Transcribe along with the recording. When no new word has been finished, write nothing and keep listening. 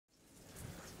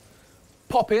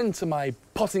pop into my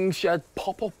potting shed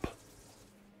pop-up.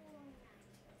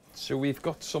 So we've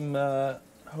got some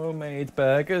homemade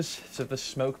burgers. So the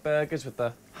smoked burgers with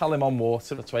the hallim on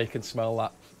water. That's why you can smell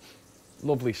that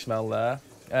lovely smell there.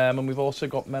 And we've also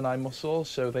got menai mussels,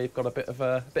 so they've got a bit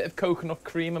of coconut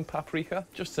cream and paprika,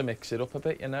 just to mix it up a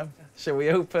bit, you know. So we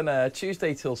open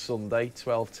Tuesday till Sunday,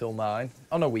 12 till 9.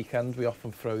 On a weekend, we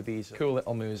often throw these cool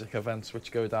little music events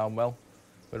which go down well,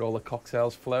 where all the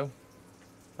cocktails flow,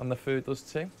 and the food does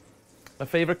too. My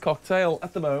favourite cocktail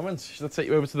at the moment, should I take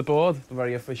you over to the board, the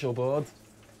very official board?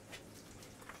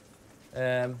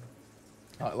 It'll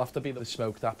have to be the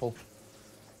smoked apple.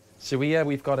 So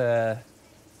we've got a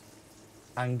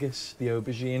Angus, the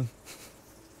aubergine.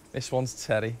 This one's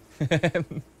Terry.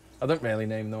 I don't really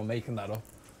name them, I'm making that up.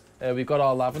 We've got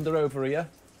our lavender over here.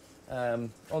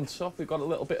 On top we've got a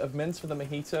little bit of mint for the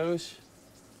mojitos.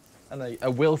 And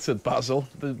a wilted basil,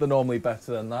 they're normally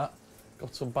better than that.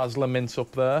 Got some basil and mint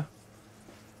up there.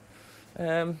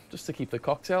 Just to keep the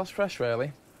cocktails fresh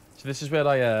really. So this is where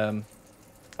I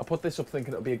put this up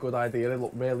thinking it would be a good idea. It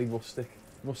looked really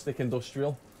rustic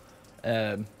industrial.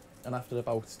 And after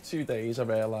about 2 days, I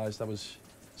realised I was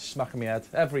smacking my head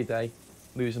every day,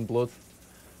 losing blood.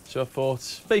 So I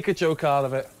thought, make a joke out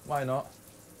of it, why not?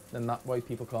 Then that way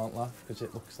people can't laugh, because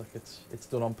it looks like it's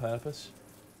done on purpose.